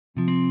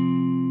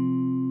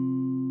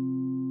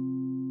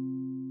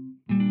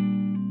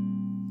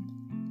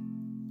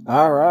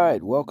All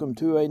right, welcome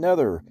to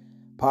another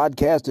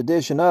podcast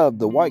edition of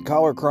the White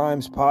Collar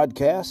Crimes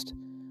Podcast.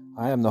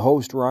 I am the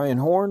host, Ryan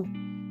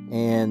Horn,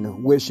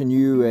 and wishing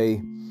you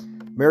a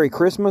Merry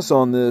Christmas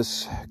on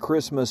this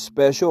Christmas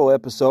special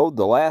episode,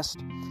 the last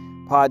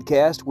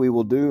podcast we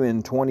will do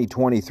in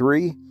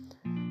 2023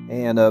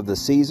 and of the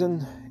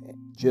season.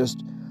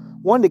 Just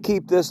wanted to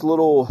keep this a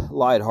little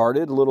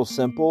lighthearted, a little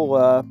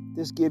simple,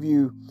 just give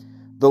you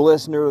the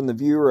listener and the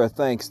viewer a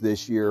thanks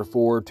this year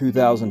for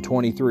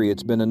 2023.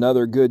 It's been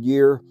another good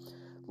year.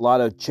 A lot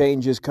of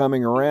changes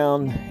coming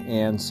around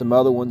and some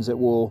other ones that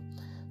we'll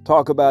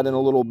talk about in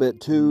a little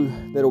bit too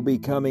that'll be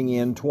coming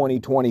in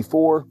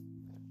 2024.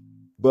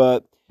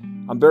 But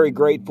I'm very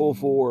grateful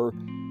for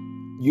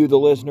you, the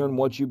listener, and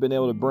what you've been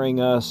able to bring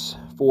us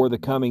for the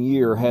coming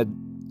year. Had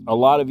a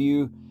lot of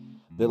you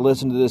that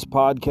listen to this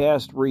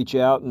podcast reach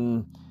out,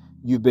 and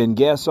you've been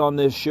guests on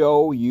this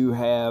show. You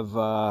have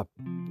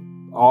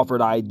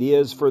offered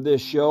ideas for this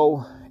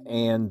show,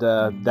 and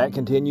that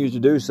continues to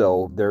do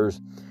so. There's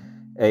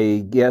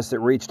a guest that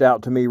reached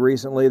out to me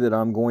recently that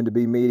I'm going to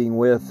be meeting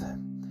with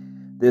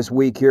this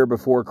week here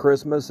before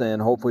Christmas,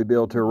 and hopefully be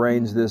able to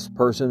arrange this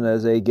person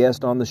as a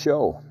guest on the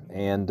show.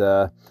 And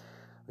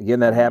again,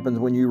 that happens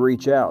when you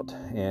reach out,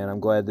 and I'm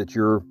glad that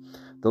you,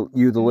 the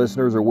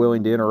listeners, are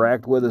willing to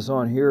interact with us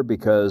on here,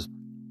 because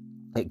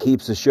it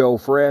keeps the show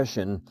fresh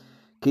and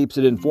keeps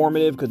it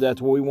informative, because that's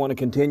what we want to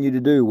continue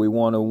to do. We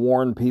want to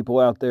warn people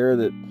out there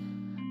that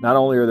not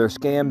only are there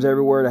scams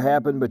everywhere to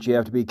happen, but you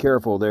have to be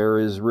careful. There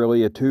is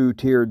really a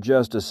two-tiered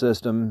justice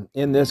system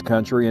in this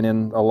country and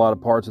in a lot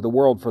of parts of the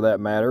world for that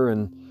matter.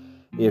 And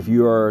if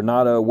you are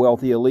not a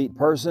wealthy elite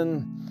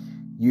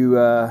person, you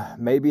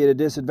may be at a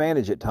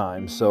disadvantage at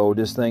times. So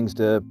just things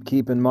to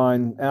keep in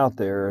mind out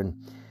there. And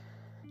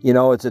you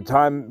know, it's a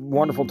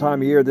wonderful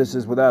time of year. This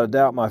is without a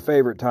doubt my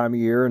favorite time of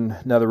year, and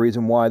another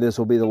reason why this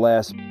will be the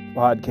last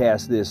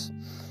podcast this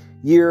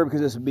year, because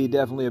this will be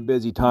definitely a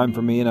busy time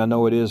for me, and I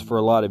know it is for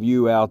a lot of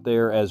you out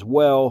there as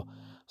well.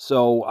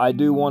 So I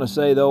do want to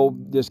say, though,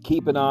 just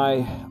keep an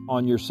eye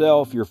on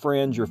yourself, your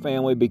friends, your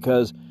family,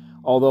 because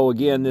although,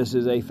 again, this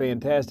is a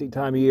fantastic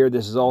time of year,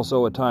 this is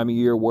also a time of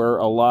year where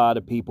a lot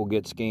of people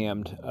get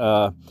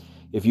scammed.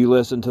 If you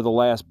listen to the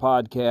last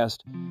podcast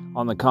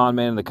on the con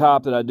man and the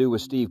cop that I do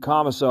with Steve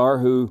Commissar,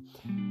 who,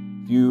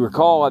 if you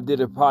recall, I did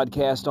a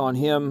podcast on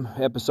him,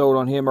 episode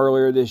on him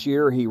earlier this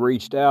year. He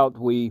reached out.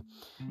 We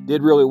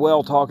did really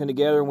well talking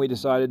together, and we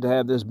decided to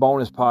have this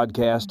bonus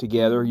podcast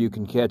together. You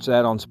can catch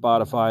that on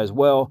Spotify as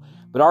well.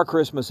 But our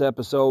Christmas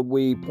episode,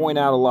 we point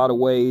out a lot of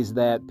ways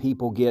that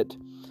people get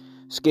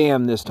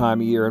scammed this time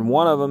of year. And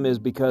one of them is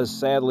because,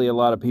 sadly, a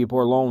lot of people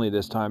are lonely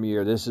this time of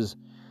year. This is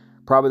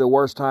probably the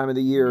worst time of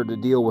the year to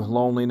deal with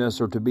loneliness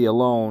or to be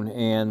alone,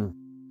 and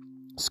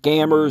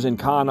scammers and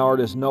con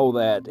artists know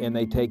that, and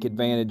they take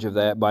advantage of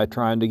that by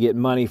trying to get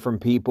money from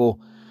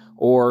people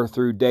or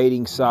through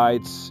dating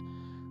sites,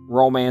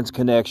 romance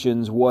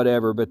connections,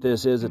 whatever. But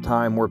this is a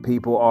time where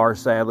people are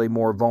sadly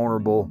more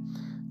vulnerable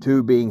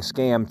to being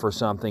scammed for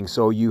something,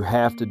 so you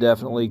have to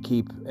definitely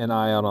keep an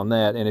eye out on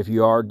that. And if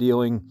you are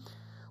dealing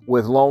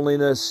with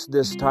loneliness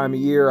this time of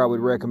year, I would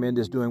recommend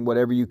just doing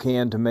whatever you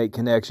can to make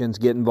connections,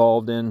 get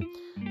involved in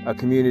a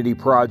community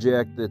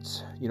project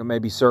that's,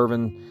 maybe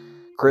serving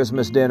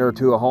Christmas dinner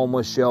to a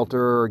homeless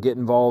shelter, or get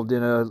involved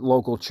in a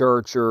local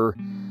church or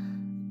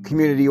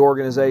community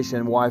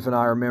organization. Wife and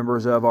I are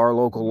members of our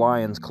local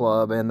Lions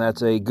Club, and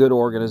that's a good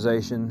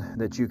organization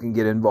that you can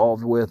get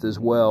involved with as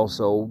well.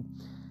 So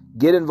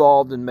get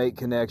involved and make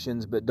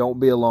connections, but don't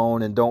be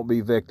alone and don't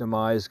be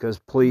victimized, because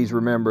please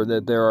remember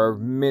that there are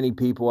many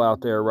people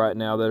out there right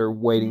now that are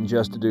waiting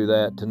just to do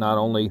that, to not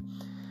only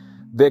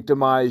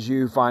victimize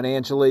you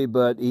financially,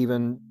 but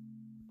even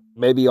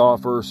maybe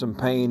offer some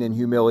pain and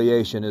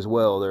humiliation as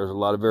well. There's a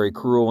lot of very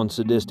cruel and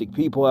sadistic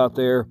people out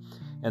there,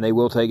 and they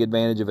will take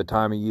advantage of a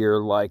time of year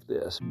like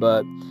this.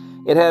 But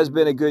it has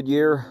been a good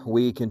year.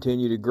 We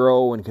continue to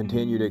grow and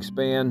continue to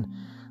expand,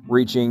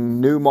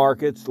 reaching new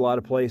markets, a lot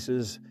of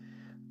places.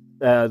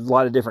 A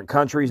lot of different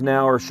countries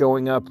now are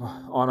showing up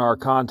on our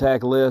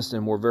contact list,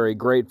 and we're very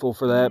grateful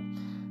for that,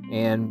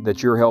 and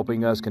that you're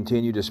helping us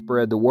continue to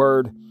spread the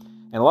word.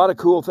 And a lot of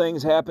cool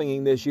things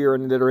happening this year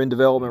and that are in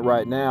development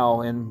right now,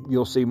 and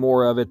you'll see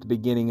more of it at the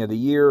beginning of the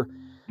year.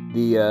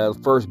 The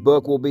first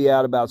book will be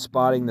out about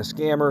spotting the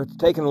scammer. It's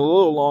taken a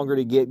little longer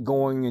to get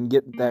going and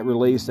get that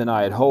released than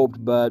I had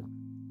hoped, but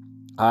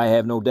I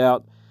have no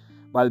doubt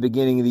by the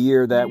beginning of the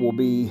year that will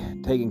be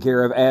taken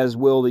care of, as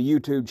will the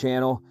YouTube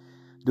channel.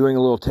 Doing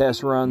a little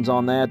test runs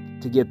on that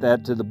to get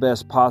that to the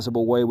best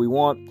possible way we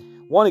want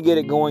to get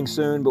it going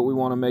soon, but we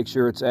want to make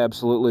sure it's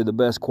absolutely the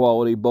best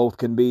quality both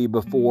can be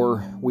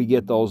before we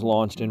get those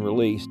launched and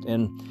released.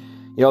 And,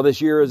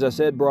 this year, as I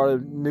said, brought a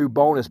new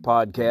bonus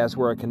podcast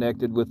where I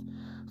connected with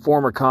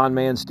former con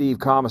man Steve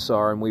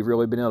Commissar, and we've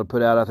really been able to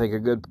put out, I think, a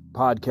good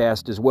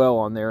podcast as well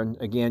on there.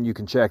 And again, you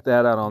can check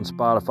that out on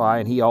Spotify,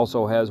 and he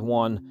also has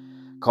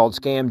one called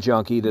Scam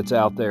Junkie that's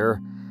out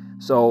there.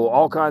 So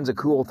all kinds of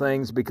cool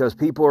things, because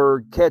people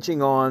are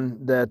catching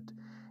on that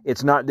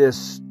it's not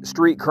just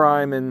street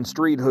crime and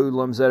street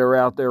hoodlums that are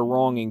out there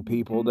wronging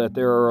people, that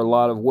there are a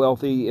lot of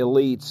wealthy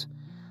elites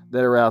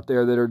that are out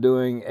there that are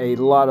doing a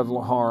lot of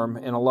harm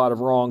and a lot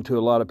of wrong to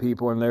a lot of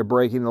people, and they're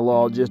breaking the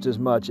law just as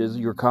much as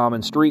your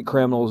common street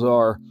criminals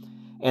are,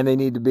 and they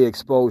need to be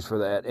exposed for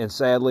that. And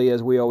sadly,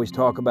 as we always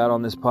talk about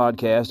on this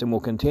podcast and will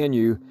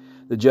continue,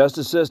 the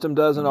justice system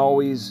doesn't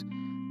always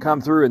come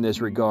through in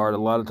this regard. A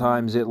lot of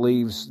times it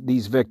leaves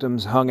these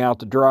victims hung out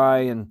to dry,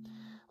 and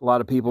a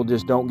lot of people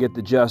just don't get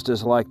the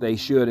justice like they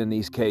should in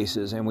these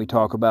cases, and we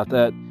talk about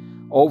that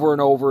over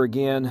and over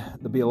again.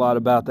 There'll be a lot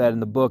about that in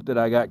the book that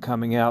I got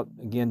coming out.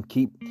 Again,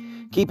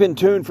 keep in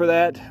tune for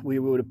that. We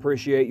would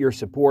appreciate your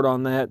support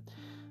on that.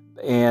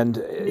 And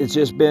it's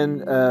just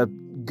been a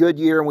good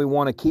year, and we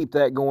want to keep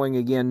that going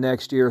again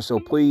next year.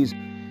 So please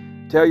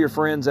tell your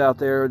friends out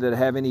there that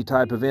have any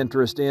type of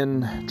interest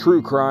in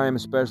true crime,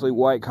 especially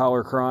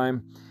white-collar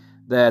crime,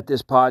 that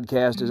this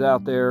podcast is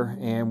out there,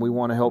 and we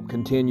want to help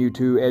continue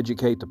to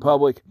educate the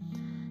public.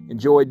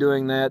 Enjoy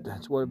doing that.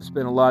 That's what I've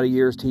spent a lot of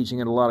years teaching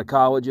at a lot of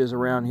colleges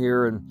around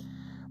here, and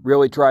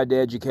really tried to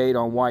educate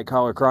on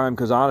white-collar crime,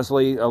 because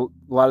honestly, a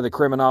lot of the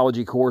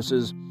criminology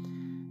courses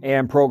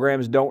and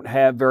programs don't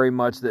have very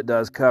much that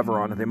does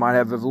cover on it. They might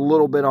have a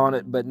little bit on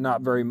it, but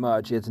not very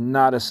much. It's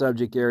not a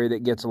subject area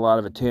that gets a lot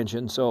of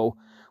attention, so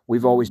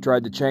we've always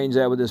tried to change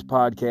that with this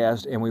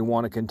podcast, and we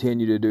want to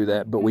continue to do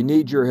that. But we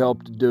need your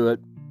help to do it.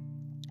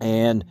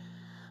 And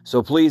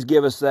so please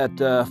give us that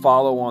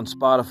follow on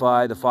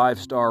Spotify, the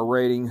 5-star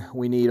rating.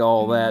 We need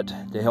all that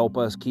to help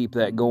us keep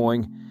that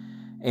going.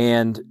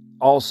 And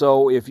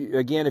also, if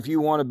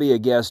you want to be a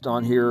guest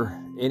on here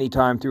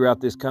anytime throughout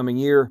this coming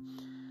year,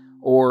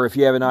 or if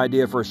you have an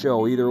idea for a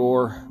show, either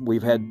or,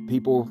 we've had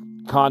people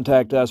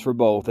contact us for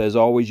both. As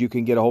always, you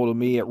can get a hold of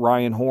me at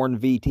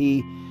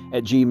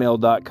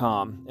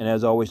ryanhornvt@gmail.com. And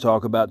as I always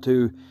talk about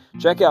too,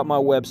 check out my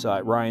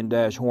website,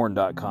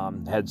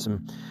 ryan-horn.com. Had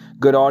some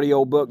good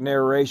audiobook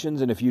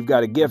narrations, and if you've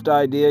got a gift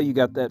idea, you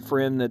got that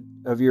friend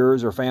of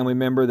yours or family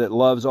member that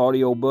loves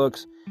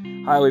audiobooks,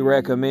 highly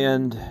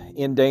recommend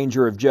In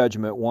Danger of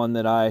Judgment, one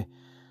that I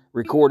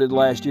recorded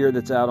last year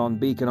that's out on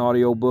Beacon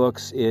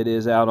Audiobooks. It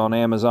is out on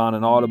Amazon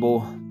and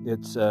Audible.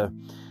 It's a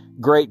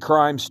great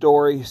crime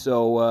story,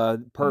 so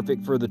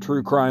perfect for the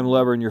true crime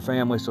lover in your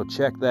family, so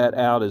check that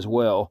out as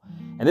well.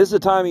 And this is the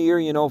time of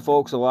year,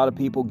 folks, a lot of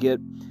people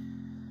get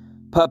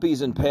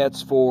puppies and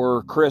pets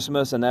for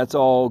Christmas, and that's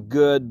all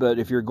good, but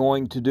if you're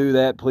going to do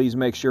that, please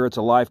make sure it's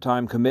a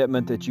lifetime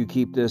commitment, that you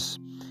keep this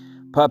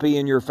puppy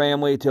in your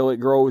family till it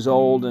grows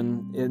old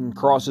and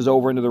crosses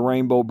over into the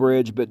Rainbow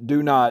Bridge. But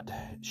do not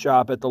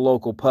shop at the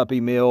local puppy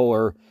mill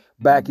or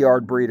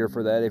backyard breeder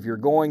for that. If you're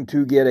going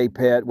to get a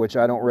pet, which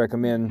I don't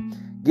recommend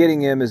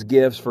getting them as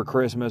gifts for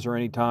Christmas or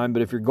any time,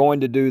 but if you're going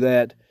to do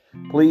that,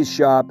 please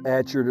shop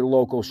at your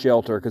local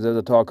shelter, because as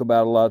I talk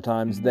about a lot of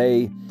times,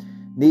 they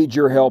need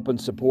your help and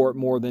support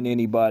more than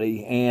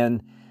anybody.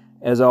 And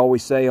as I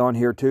always say on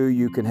here too,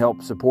 you can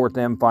help support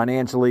them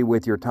financially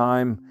with your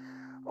time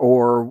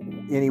or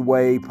any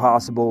way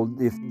possible,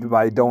 if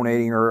by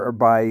donating or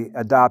by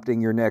adopting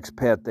your next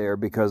pet there,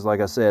 because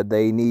like I said,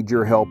 they need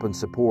your help and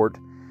support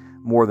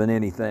more than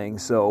anything.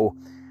 So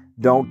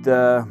don't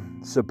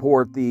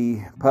support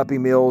the puppy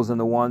mills and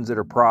the ones that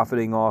are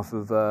profiting off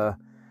of a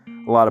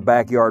lot of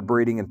backyard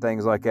breeding and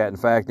things like that. In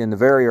fact, in the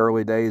very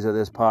early days of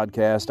this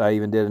podcast, I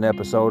even did an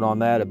episode on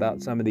that,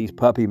 about some of these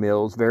puppy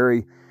mills.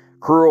 Very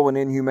cruel and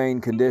inhumane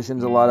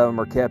conditions a lot of them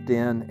are kept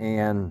in,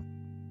 and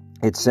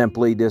it's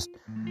simply just,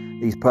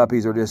 these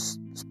puppies are just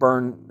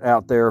spurned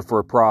out there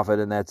for profit,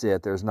 and that's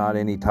it. There's not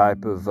any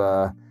type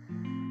of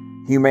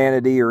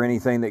humanity or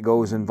anything that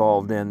goes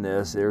involved in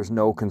this. There's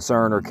no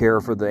concern or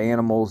care for the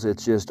animals.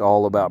 It's just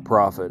all about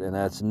profit, and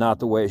that's not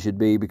the way it should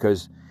be,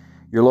 because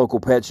your local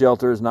pet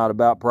shelter is not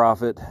about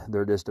profit.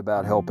 They're just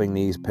about helping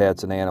these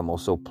pets and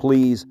animals. So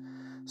please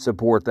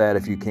support that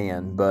if you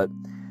can. But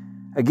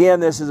again,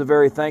 this is a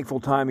very thankful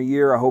time of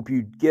year. I hope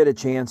you get a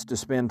chance to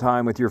spend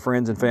time with your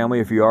friends and family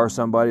if you are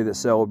somebody that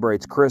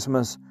celebrates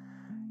Christmas.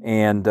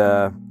 And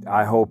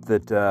I hope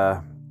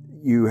that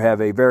you have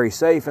a very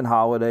safe and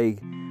holiday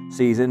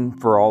season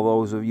for all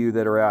those of you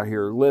that are out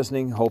here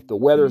listening. Hope the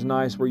weather's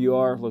nice where you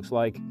are. Looks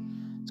like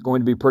it's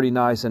going to be pretty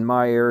nice in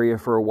my area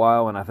for a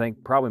while, and I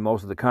think probably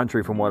most of the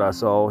country from what I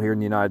saw here in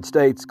the United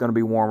States, going to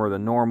be warmer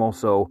than normal,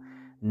 so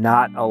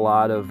not a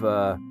lot of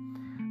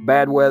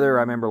bad weather.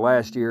 I remember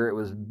last year it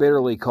was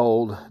bitterly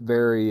cold,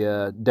 very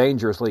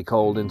dangerously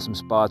cold in some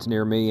spots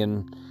near me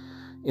and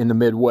in the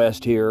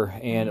Midwest here,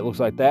 and it looks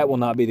like that will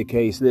not be the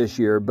case this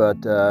year, but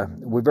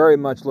we're very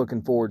much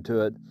looking forward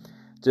to it.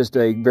 Just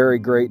a very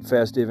great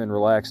festive and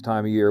relaxed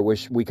time of year.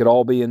 Wish we could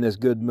all be in this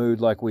good mood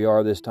like we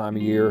are this time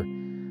of year.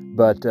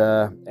 But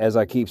as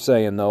I keep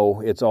saying,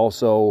 though, it's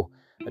also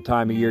a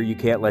time of year you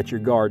can't let your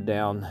guard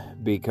down,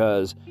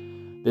 because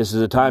this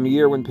is a time of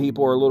year when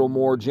people are a little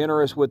more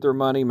generous with their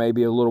money,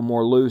 maybe a little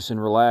more loose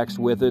and relaxed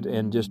with it,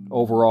 and just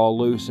overall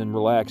loose and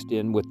relaxed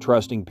in with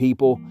trusting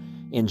people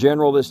in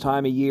general this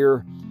time of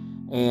year.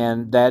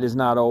 And that is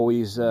not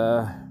always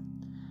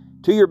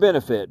to your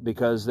benefit,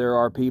 because there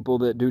are people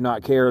that do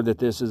not care that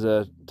this is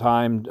a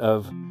time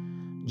of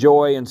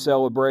joy and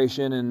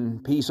celebration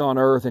and peace on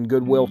earth and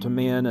goodwill to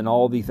men and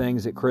all the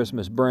things that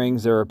Christmas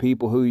brings. There are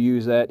people who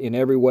use that in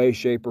every way,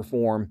 shape, or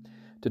form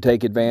to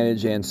take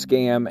advantage and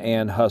scam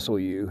and hustle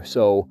you.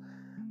 So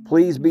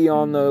please be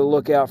on the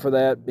lookout for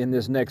that in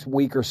this next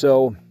week or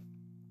so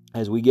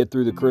as we get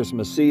through the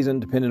Christmas season,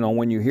 depending on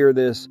when you hear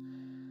this,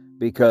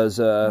 because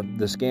the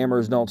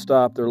scammers don't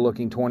stop. They're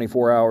looking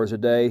 24 hours a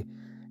day.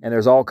 And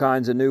there's all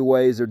kinds of new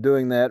ways they're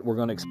doing that. We're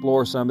going to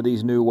explore some of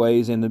these new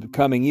ways in the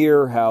coming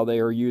year, how they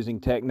are using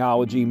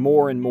technology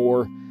more and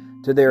more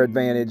to their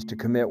advantage to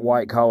commit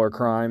white-collar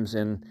crimes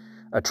and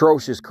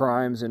atrocious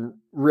crimes and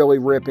really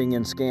ripping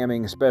and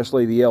scamming,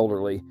 especially the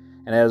elderly.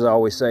 And as I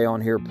always say on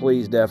here,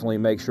 please definitely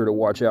make sure to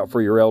watch out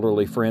for your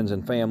elderly friends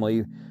and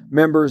family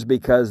members,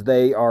 because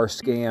they are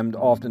scammed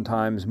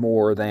oftentimes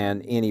more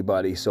than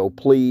anybody. So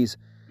please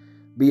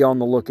be on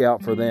the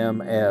lookout for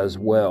them as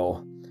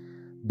well.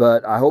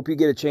 But I hope you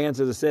get a chance,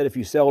 as I said, if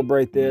you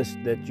celebrate this,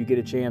 that you get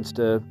a chance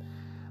to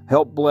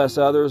help bless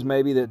others,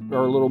 maybe that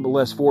are a little bit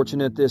less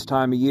fortunate this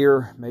time of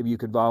year. Maybe you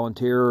could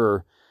volunteer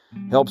or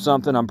help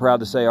something. I'm proud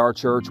to say our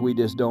church, we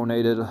just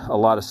donated a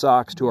lot of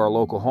socks to our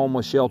local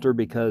homeless shelter,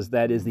 because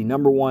that is the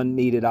number one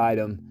needed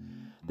item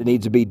that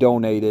needs to be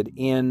donated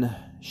in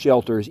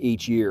shelters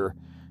each year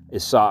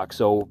is socks.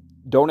 So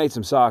donate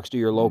some socks to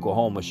your local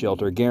homeless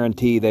shelter.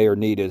 Guarantee they are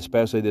needed,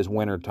 especially this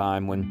winter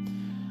time when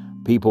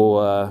people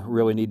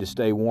really need to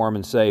stay warm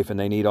and safe, and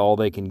they need all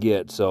they can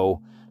get.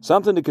 So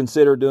something to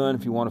consider doing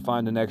if you want to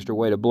find an extra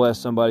way to bless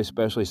somebody,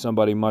 especially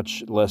somebody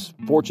much less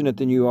fortunate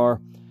than you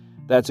are.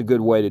 That's a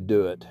good way to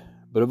do it.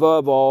 But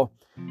above all,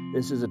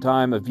 this is a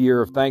time of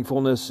year of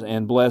thankfulness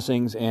and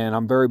blessings, and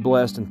I'm very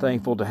blessed and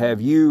thankful to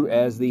have you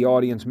as the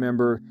audience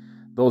member,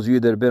 those of you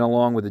that have been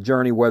along with the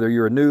journey, whether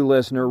you're a new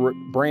listener,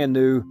 brand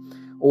new,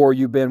 or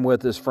you've been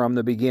with us from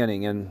the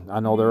beginning. And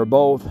I know there are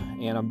both,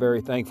 and I'm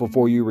very thankful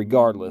for you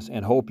regardless,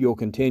 and hope you'll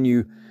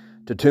continue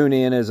to tune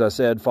in. As I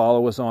said,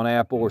 follow us on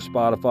Apple or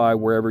Spotify,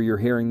 wherever you're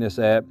hearing this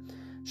at.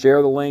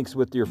 Share the links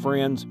with your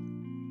friends.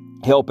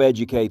 Help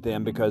educate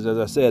them, because as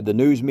I said, the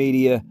news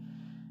media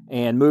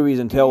and movies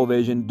and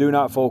television do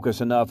not focus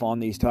enough on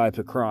these types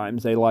of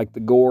crimes. They like the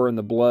gore and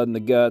the blood and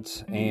the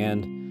guts,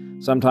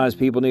 and sometimes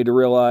people need to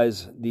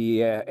realize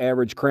the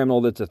average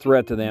criminal that's a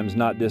threat to them is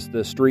not just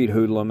the street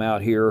hoodlum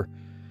out here.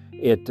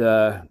 It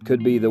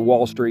could be the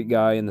Wall Street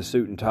guy in the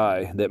suit and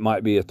tie that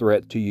might be a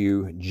threat to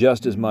you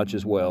just as much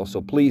as well.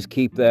 So please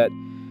keep that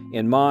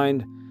in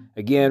mind.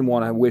 Again,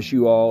 want to wish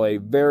you all a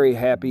very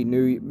happy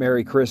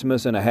Merry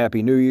Christmas and a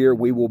Happy New Year.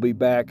 We will be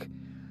back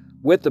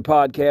with the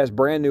podcast,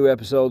 brand new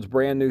episodes,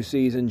 brand new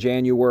season,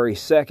 January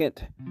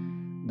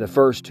 2nd, the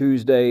first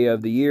Tuesday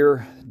of the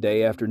year,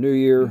 day after New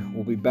Year.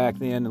 We'll be back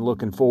then, and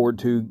looking forward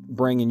to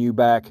bringing you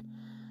back.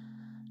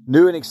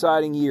 New and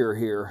exciting year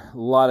here. A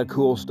lot of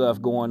cool stuff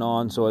going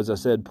on. So as I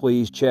said,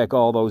 please check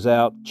all those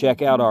out.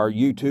 Check out our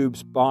YouTube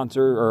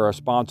sponsor,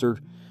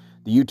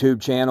 the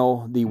YouTube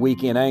channel, The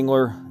Weekend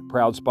Angler,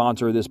 proud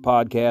sponsor of this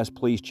podcast.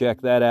 Please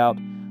check that out.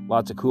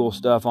 Lots of cool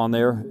stuff on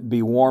there.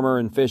 Be warmer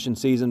in fishing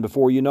season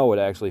before you know it,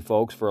 actually,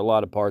 folks, for a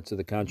lot of parts of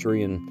the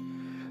country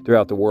and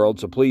throughout the world.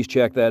 So please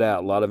check that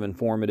out. A lot of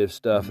informative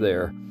stuff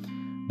there.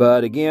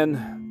 But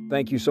again,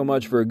 thank you so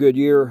much for a good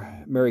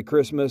year. Merry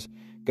Christmas.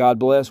 God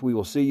bless. We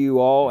will see you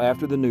all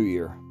after the new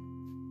year.